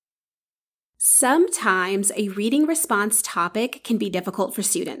Sometimes a reading response topic can be difficult for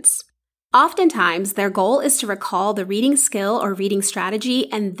students. Oftentimes, their goal is to recall the reading skill or reading strategy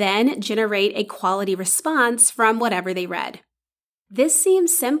and then generate a quality response from whatever they read. This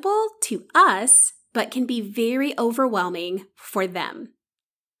seems simple to us, but can be very overwhelming for them.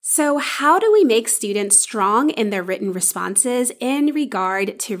 So how do we make students strong in their written responses in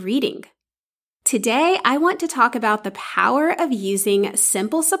regard to reading? Today, I want to talk about the power of using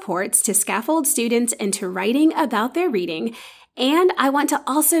simple supports to scaffold students into writing about their reading, and I want to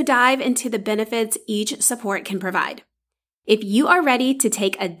also dive into the benefits each support can provide. If you are ready to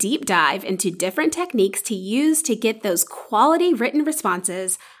take a deep dive into different techniques to use to get those quality written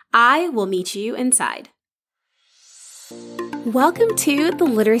responses, I will meet you inside. Welcome to the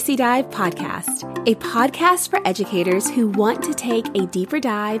Literacy Dive Podcast, a podcast for educators who want to take a deeper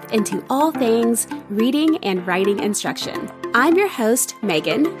dive into all things reading and writing instruction. I'm your host,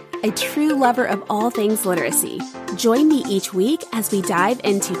 Megan, a true lover of all things literacy. Join me each week as we dive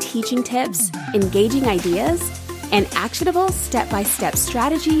into teaching tips, engaging ideas, and actionable step-by-step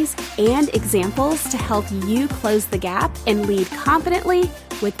strategies and examples to help you close the gap and lead confidently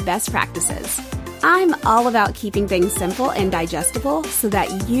with best practices. I'm all about keeping things simple and digestible so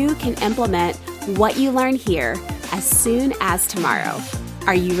that you can implement what you learn here as soon as tomorrow.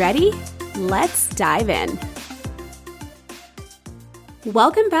 Are you ready? Let's dive in.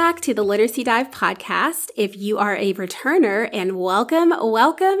 Welcome back to the Literacy Dive Podcast if you are a returner, and welcome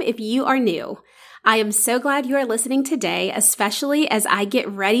if you are new. I am so glad you are listening today, especially as I get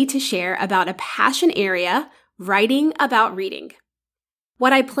ready to share about a passion area, writing about reading.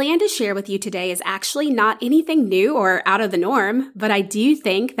 What I plan to share with you today is actually not anything new or out of the norm, but I do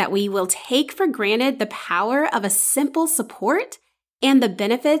think that we will take for granted the power of a simple support and the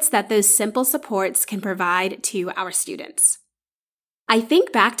benefits that those simple supports can provide to our students. I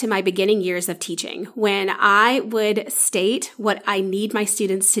think back to my beginning years of teaching when I would state what I need my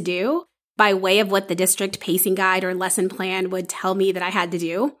students to do by way of what the district pacing guide or lesson plan would tell me that I had to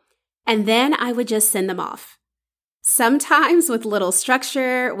do, and then I would just send them off. Sometimes with little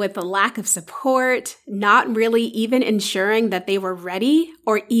structure, with a lack of support, not really even ensuring that they were ready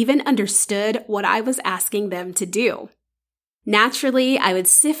or even understood what I was asking them to do. Naturally, I would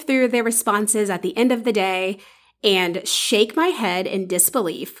sift through their responses at the end of the day and shake my head in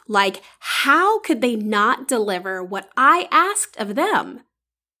disbelief, like, how could they not deliver what I asked of them?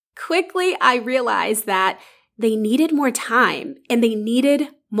 Quickly, I realized that they needed more time and they needed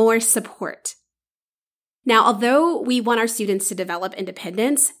more support. Now, although we want our students to develop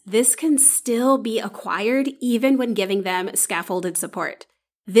independence, this can still be acquired even when giving them scaffolded support.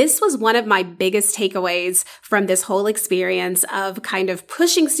 This was one of my biggest takeaways from this whole experience of kind of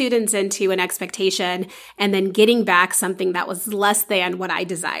pushing students into an expectation and then getting back something that was less than what I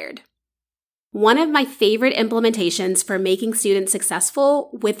desired. One of my favorite implementations for making students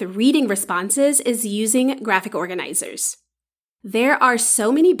successful with reading responses is using graphic organizers. There are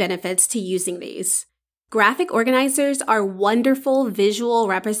so many benefits to using these. Graphic organizers are wonderful visual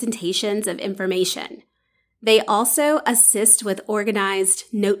representations of information. They also assist with organized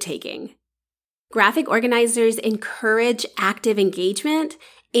note-taking. Graphic organizers encourage active engagement,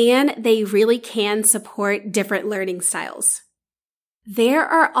 and they really can support different learning styles. There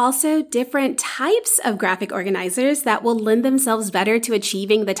are also different types of graphic organizers that will lend themselves better to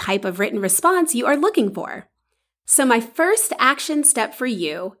achieving the type of written response you are looking for. So my first action step for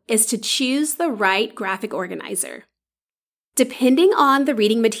you is to choose the right graphic organizer. Depending on the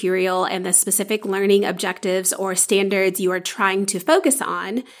reading material and the specific learning objectives or standards you are trying to focus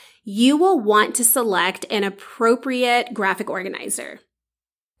on, you will want to select an appropriate graphic organizer.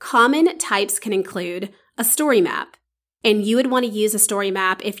 Common types can include a story map, and you would want to use a story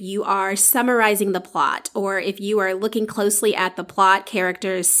map if you are summarizing the plot or if you are looking closely at the plot,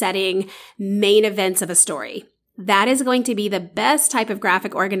 characters, setting, main events of a story. That is going to be the best type of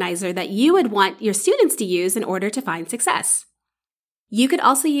graphic organizer that you would want your students to use in order to find success. You could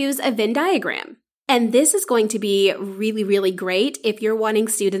also use a Venn diagram. And this is going to be really, really great if you're wanting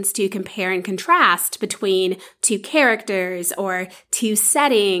students to compare and contrast between two characters or two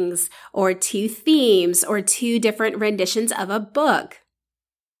settings or two themes or two different renditions of a book.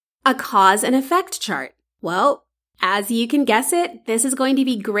 A cause and effect chart. Well, as you can guess it, this is going to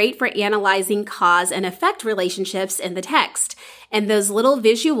be great for analyzing cause and effect relationships in the text. And those little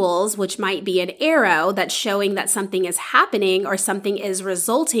visuals, which might be an arrow that's showing that something is happening or something is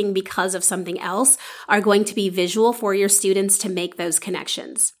resulting because of something else, are going to be visual for your students to make those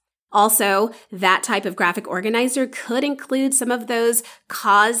connections. Also, that type of graphic organizer could include some of those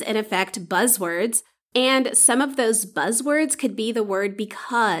cause and effect buzzwords, And some of those buzzwords could be the word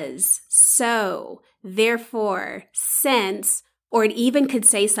because, so, therefore, since, or it even could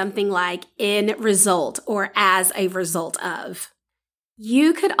say something like in result or as a result of.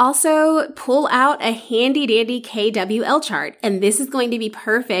 You could also pull out a handy dandy KWL chart, and this is going to be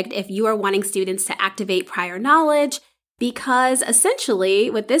perfect if you are wanting students to activate prior knowledge, because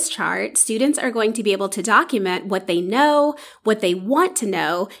essentially with this chart, students are going to be able to document what they know, what they want to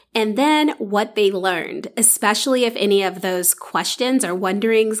know, and then what they learned, especially if any of those questions or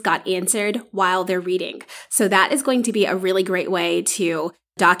wonderings got answered while they're reading. So that is going to be a really great way to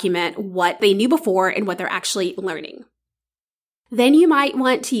document what they knew before and what they're actually learning. Then you might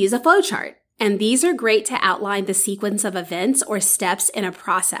want to use a flowchart, and these are great to outline the sequence of events or steps in a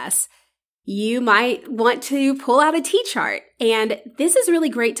process. You might want to pull out a T-chart, and this is really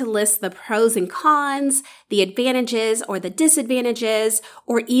great to list the pros and cons, the advantages or the disadvantages,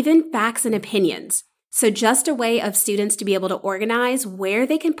 or even facts and opinions. So just a way of students to be able to organize where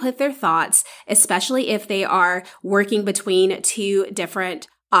they can put their thoughts, especially if they are working between two different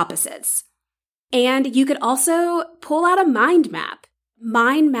opposites. And you could also pull out a mind map.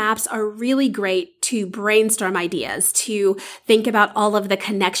 Mind maps are really great to brainstorm ideas, to think about all of the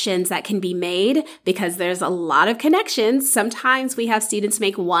connections that can be made, because there's a lot of connections. Sometimes we have students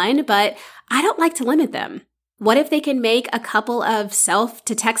make one, but I don't like to limit them. What if they can make a couple of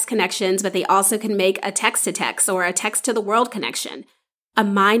self-to-text connections, but they also can make a text-to-text or a text-to-the-world connection? A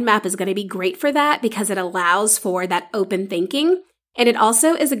mind map is going to be great for that because it allows for that open thinking. And it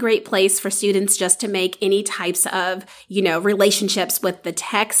also is a great place for students just to make any types of, relationships with the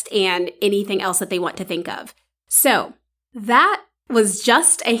text and anything else that they want to think of. So that was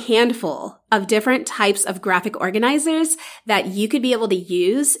just a handful of different types of graphic organizers that you could be able to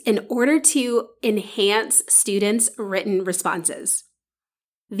use in order to enhance students' written responses.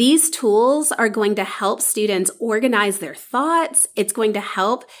 These tools are going to help students organize their thoughts. It's going to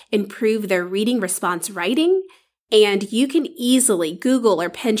help improve their reading response writing. And you can easily Google or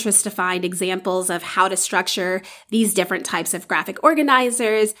Pinterest to find examples of how to structure these different types of graphic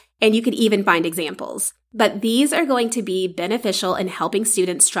organizers, and you could even find examples. But these are going to be beneficial in helping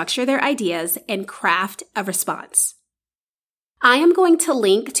students structure their ideas and craft a response. I am going to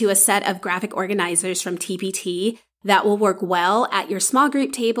link to a set of graphic organizers from TPT that will work well at your small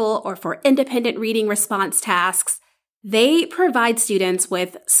group table or for independent reading response tasks. They provide students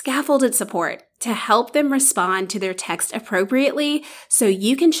with scaffolded support to help them respond to their text appropriately, so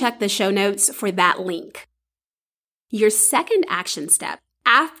you can check the show notes for that link. Your second action step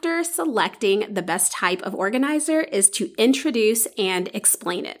after selecting the best type of organizer is to introduce and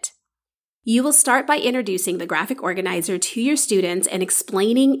explain it. You will start by introducing the graphic organizer to your students and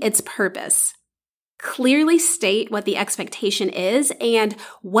explaining its purpose. Clearly state what the expectation is and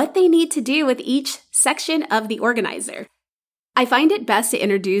what they need to do with each section of the organizer. I find it best to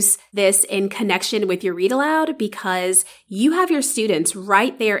introduce this in connection with your read aloud because you have your students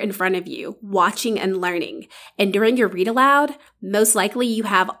right there in front of you, watching and learning. And during your read aloud, most likely you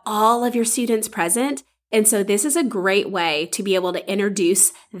have all of your students present. And so this is a great way to be able to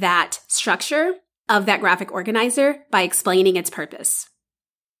introduce that structure of that graphic organizer by explaining its purpose.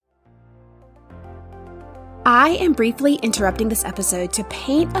 I am briefly interrupting this episode to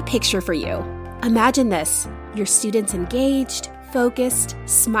paint a picture for you. Imagine this, your students engaged, focused,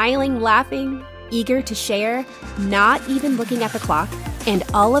 smiling, laughing, eager to share, not even looking at the clock, and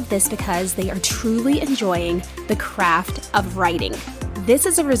all of this because they are truly enjoying the craft of writing. This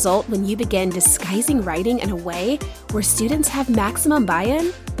is a result when you begin disguising writing in a way where students have maximum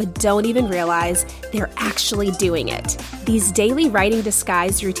buy-in, but don't even realize they're actually doing it. These daily writing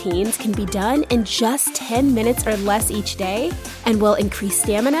disguise routines can be done in just 10 minutes or less each day and will increase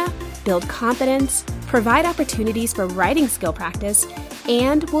stamina, build confidence, provide opportunities for writing skill practice,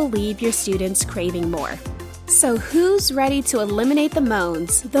 and will leave your students craving more. So who's ready to eliminate the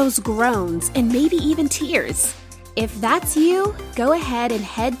moans, those groans, and maybe even tears? If that's you, go ahead and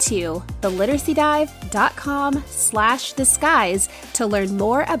head to theliteracydive.com/disguise to learn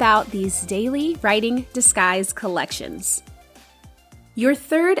more about these daily writing disguise collections. Your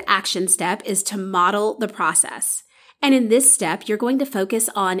third action step is to model the process. And in this step, you're going to focus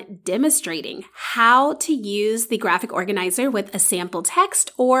on demonstrating how to use the graphic organizer with a sample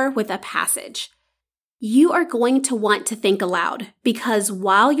text or with a passage. You are going to want to think aloud because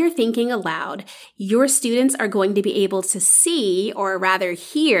while you're thinking aloud, your students are going to be able to see or rather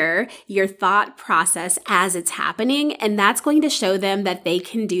hear your thought process as it's happening, and that's going to show them that they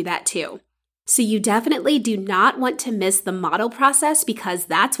can do that too. So you definitely do not want to miss the model process because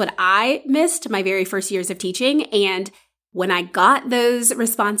that's what I missed my very first years of teaching, and When I got those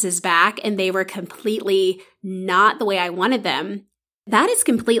responses back and they were completely not the way I wanted them, that is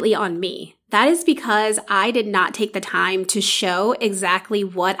completely on me. That is because I did not take the time to show exactly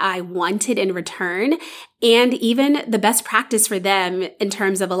what I wanted in return and even the best practice for them in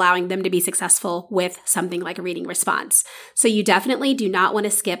terms of allowing them to be successful with something like a reading response. So you definitely do not want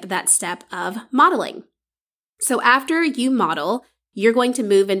to skip that step of modeling. So after you model, you're going to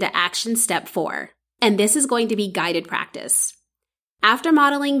move into action step 4, and this is going to be guided practice. After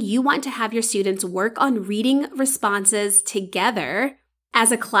modeling, you want to have your students work on reading responses together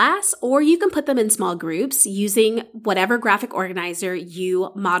as a class, or you can put them in small groups using whatever graphic organizer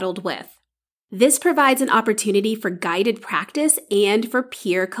you modeled with. This provides an opportunity for guided practice and for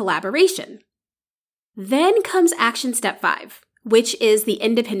peer collaboration. Then comes action step 5, which is the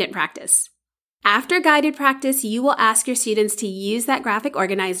independent practice. After guided practice, you will ask your students to use that graphic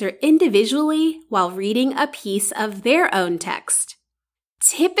organizer individually while reading a piece of their own text.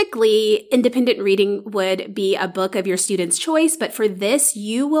 Typically, independent reading would be a book of your student's choice, but for this,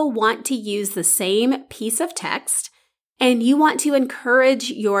 you will want to use the same piece of text, and you want to encourage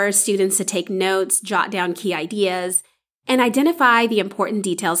your students to take notes, jot down key ideas, and identify the important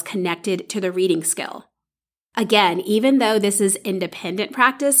details connected to the reading skill. Again, even though this is independent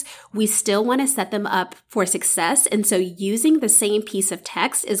practice, we still want to set them up for success, and so using the same piece of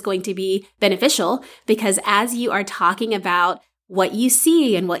text is going to be beneficial because as you are talking about what you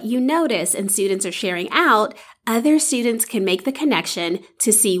see and what you notice and students are sharing out, other students can make the connection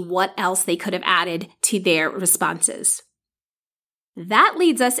to see what else they could have added to their responses. That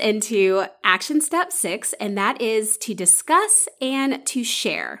leads us into action step 6, and that is to discuss and to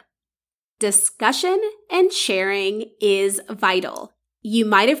share. Discussion and sharing is vital. You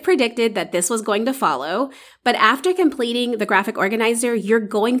might have predicted that this was going to follow, but after completing the graphic organizer, you're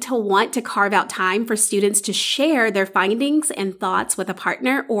going to want to carve out time for students to share their findings and thoughts with a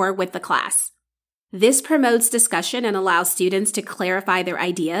partner or with the class. This promotes discussion and allows students to clarify their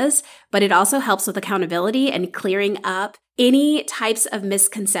ideas, but it also helps with accountability and clearing up any types of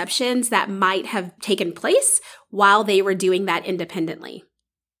misconceptions that might have taken place while they were doing that independently.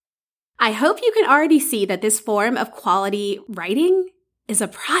 I hope you can already see that this form of quality writing is a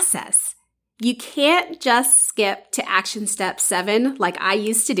process. You can't just skip to action step 7 like I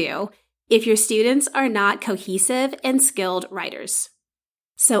used to do if your students are not cohesive and skilled writers.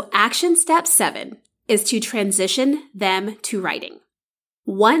 So action step 7 is to transition them to writing.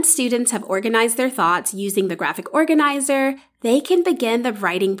 Once students have organized their thoughts using the graphic organizer, they can begin the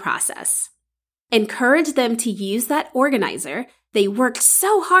writing process. Encourage them to use that organizer they worked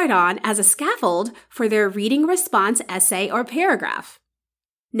so hard on as a scaffold for their reading response essay or paragraph.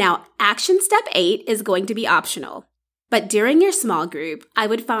 Now, action step 8 is going to be optional, but during your small group, I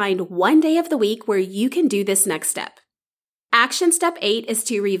would find one day of the week where you can do this next step. Action step 8 is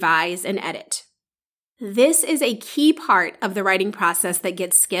to revise and edit. This is a key part of the writing process that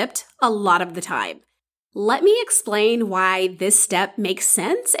gets skipped a lot of the time. Let me explain why this step makes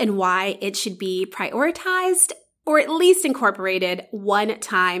sense and why it should be prioritized or at least incorporated one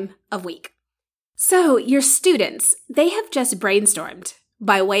time a week. So your students, they have just brainstormed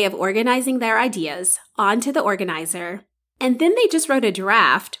by way of organizing their ideas onto the organizer, and then they just wrote a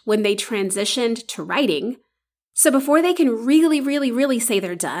draft when they transitioned to writing. So before they can really say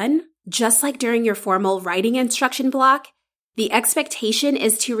they're done, just like during your formal writing instruction block, the expectation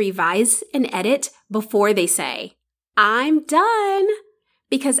is to revise and edit before they say, "I'm done."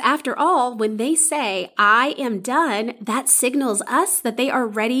 Because after all, when they say, "I am done," that signals us that they are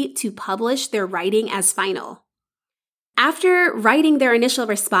ready to publish their writing as final. After writing their initial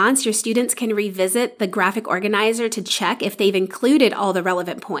response, your students can revisit the graphic organizer to check if they've included all the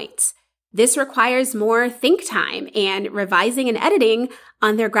relevant points. This requires more think time, and revising and editing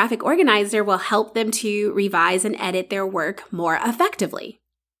on their graphic organizer will help them to revise and edit their work more effectively.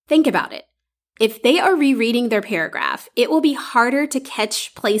 Think about it. If they are rereading their paragraph, it will be harder to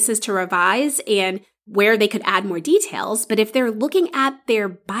catch places to revise and where they could add more details, but if they're looking at their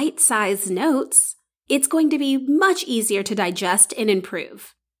bite-sized notes, it's going to be much easier to digest and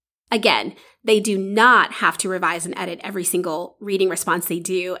improve. Again, they do not have to revise and edit every single reading response they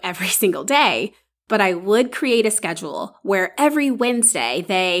do every single day, but I would create a schedule where every Wednesday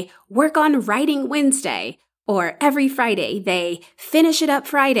they work on Writing Wednesday, or every Friday they finish it up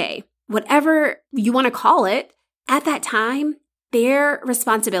Friday. Whatever you want to call it, at that time, their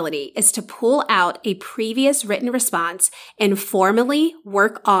responsibility is to pull out a previous written response and formally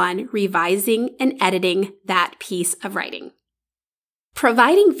work on revising and editing that piece of writing.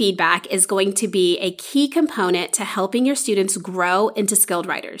 Providing feedback is going to be a key component to helping your students grow into skilled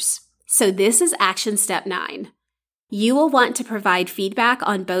writers. So this is action step 9. You will want to provide feedback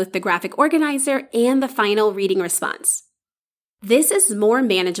on both the graphic organizer and the final reading response. This is more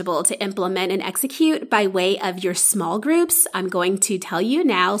manageable to implement and execute by way of your small groups. I'm going to tell you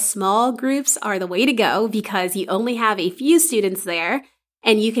now, small groups are the way to go because you only have a few students there,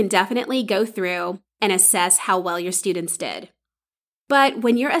 and you can definitely go through and assess how well your students did. But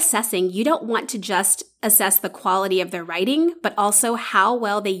when you're assessing, you don't want to just assess the quality of their writing, but also how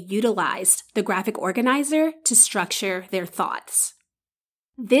well they utilized the graphic organizer to structure their thoughts.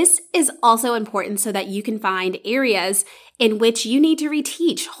 This is also important so that you can find areas in which you need to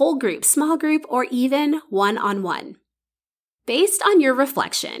reteach whole group, small group, or even one-on-one. Based on your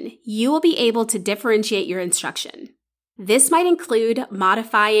reflection, you will be able to differentiate your instruction. This might include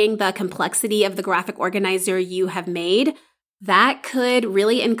modifying the complexity of the graphic organizer you have made. That could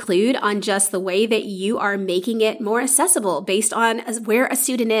really include on just the way that you are making it more accessible based on where a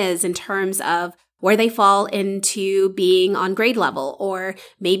student is in terms of where they fall into being on grade level or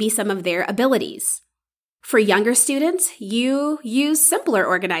maybe some of their abilities. For younger students, you use simpler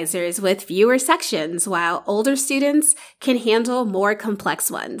organizers with fewer sections, while older students can handle more complex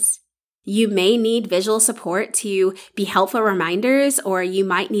ones. You may need visual support to be helpful reminders, or you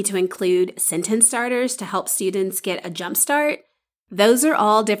might need to include sentence starters to help students get a jump start. Those are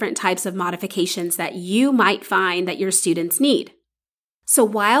all different types of modifications that you might find that your students need. So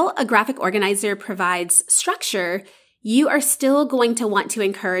while a graphic organizer provides structure, you are still going to want to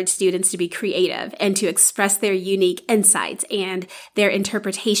encourage students to be creative and to express their unique insights and their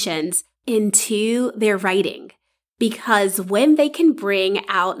interpretations into their writing. Because when they can bring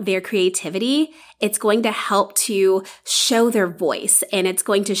out their creativity, it's going to help to show their voice and it's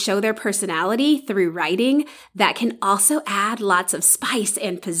going to show their personality through writing that can also add lots of spice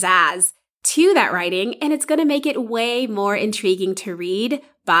and pizzazz to that writing, and it's going to make it way more intriguing to read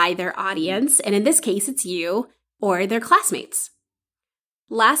by their audience, and in this case, it's you or their classmates.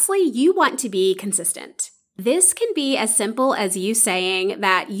 Lastly, you want to be consistent. This can be as simple as you saying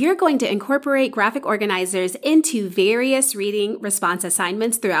that you're going to incorporate graphic organizers into various reading response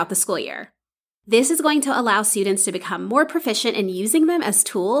assignments throughout the school year. This is going to allow students to become more proficient in using them as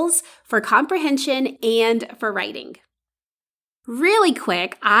tools for comprehension and for writing. Really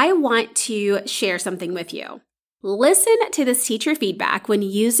quick, I want to share something with you. Listen to this teacher feedback when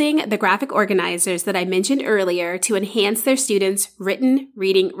using the graphic organizers that I mentioned earlier to enhance their students' written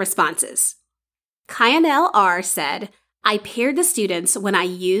reading responses. Kyanel R. said, I paired the students when I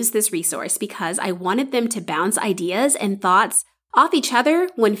used this resource because I wanted them to bounce ideas and thoughts off each other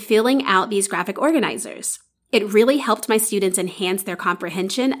when filling out these graphic organizers. It really helped my students enhance their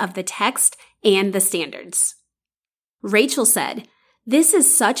comprehension of the text and the standards. Rachel said, this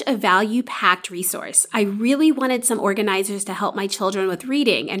is such a value-packed resource. I really wanted some organizers to help my children with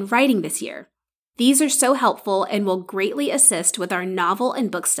reading and writing this year. These are so helpful and will greatly assist with our novel and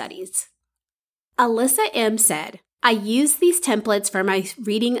book studies. Alyssa M. said, I used these templates for my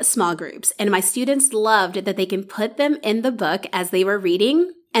reading small groups, and my students loved that they can put them in the book as they were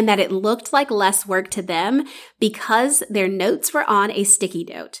reading and that it looked like less work to them because their notes were on a sticky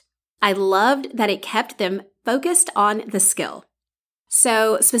note. I loved that it kept them focused on the skill.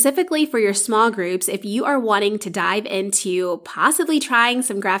 So specifically for your small groups, if you are wanting to dive into possibly trying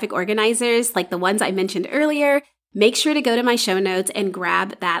some graphic organizers like the ones I mentioned earlier, make sure to go to my show notes and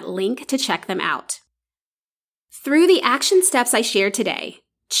grab that link to check them out. Through the action steps I shared today,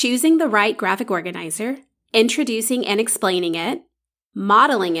 choosing the right graphic organizer, introducing and explaining it,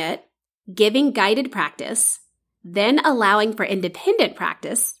 modeling it, giving guided practice, then allowing for independent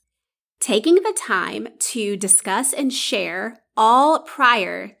practice, taking the time to discuss and share all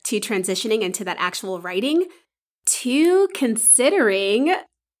prior to transitioning into that actual writing, to considering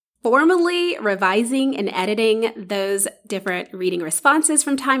formally revising and editing those different reading responses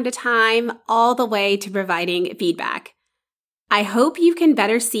from time to time, all the way to providing feedback. I hope you can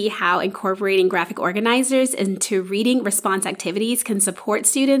better see how incorporating graphic organizers into reading response activities can support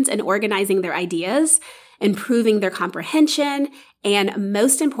students in organizing their ideas, improving their comprehension, and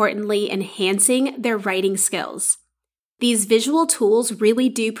most importantly, enhancing their writing skills. These visual tools really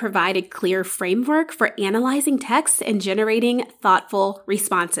do provide a clear framework for analyzing text and generating thoughtful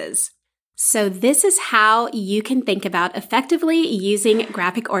responses. So this is how you can think about effectively using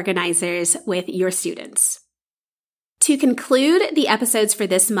graphic organizers with your students. To conclude the episodes for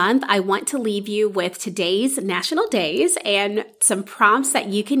this month, I want to leave you with today's national days and some prompts that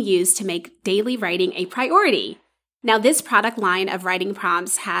you can use to make daily writing a priority. Now, this product line of writing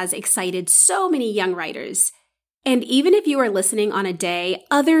prompts has excited so many young writers. And even if you are listening on a day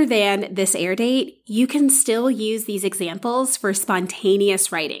other than this air date, you can still use these examples for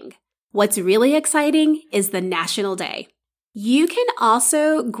spontaneous writing. What's really exciting is the National Day. You can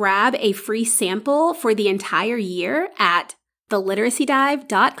also grab a free sample for the entire year at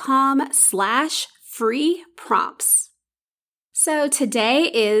theliteracydive.com/free prompts. So today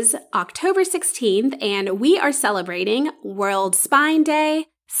is October 16th, and we are celebrating World Spine Day,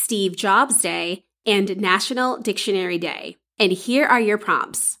 Steve Jobs Day, and National Dictionary Day. And here are your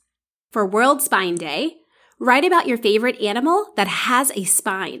prompts. For World Spine Day, write about your favorite animal that has a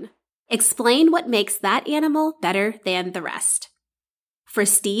spine. Explain what makes that animal better than the rest. For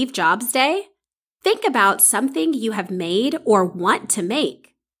Steve Jobs Day, think about something you have made or want to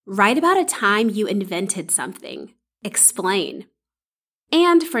make. Write about a time you invented something. Explain.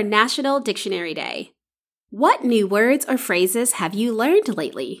 And for National Dictionary Day, what new words or phrases have you learned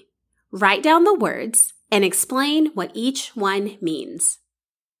lately? Write down the words and explain what each one means.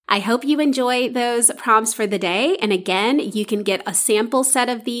 I hope you enjoy those prompts for the day. And again, you can get a sample set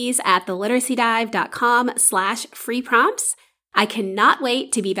of these at theliteracydive.com/free prompts. I cannot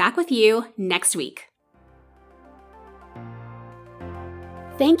wait to be back with you next week.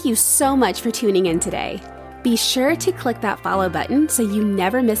 Thank you so much for tuning in today. Be sure to click that follow button so you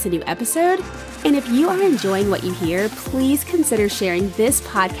never miss a new episode. And if you are enjoying what you hear, please consider sharing this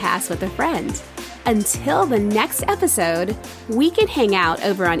podcast with a friend. Until the next episode, we can hang out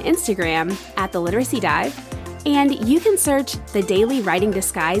over on Instagram at The Literacy Dive, and you can search the Daily Writing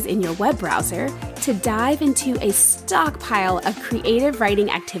Disguise in your web browser to dive into a stockpile of creative writing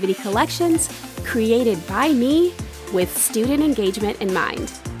activity collections created by me with student engagement in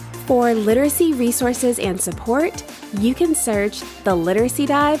mind. For literacy resources and support, you can search The Literacy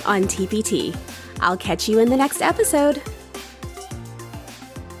Dive on TPT. I'll catch you in the next episode.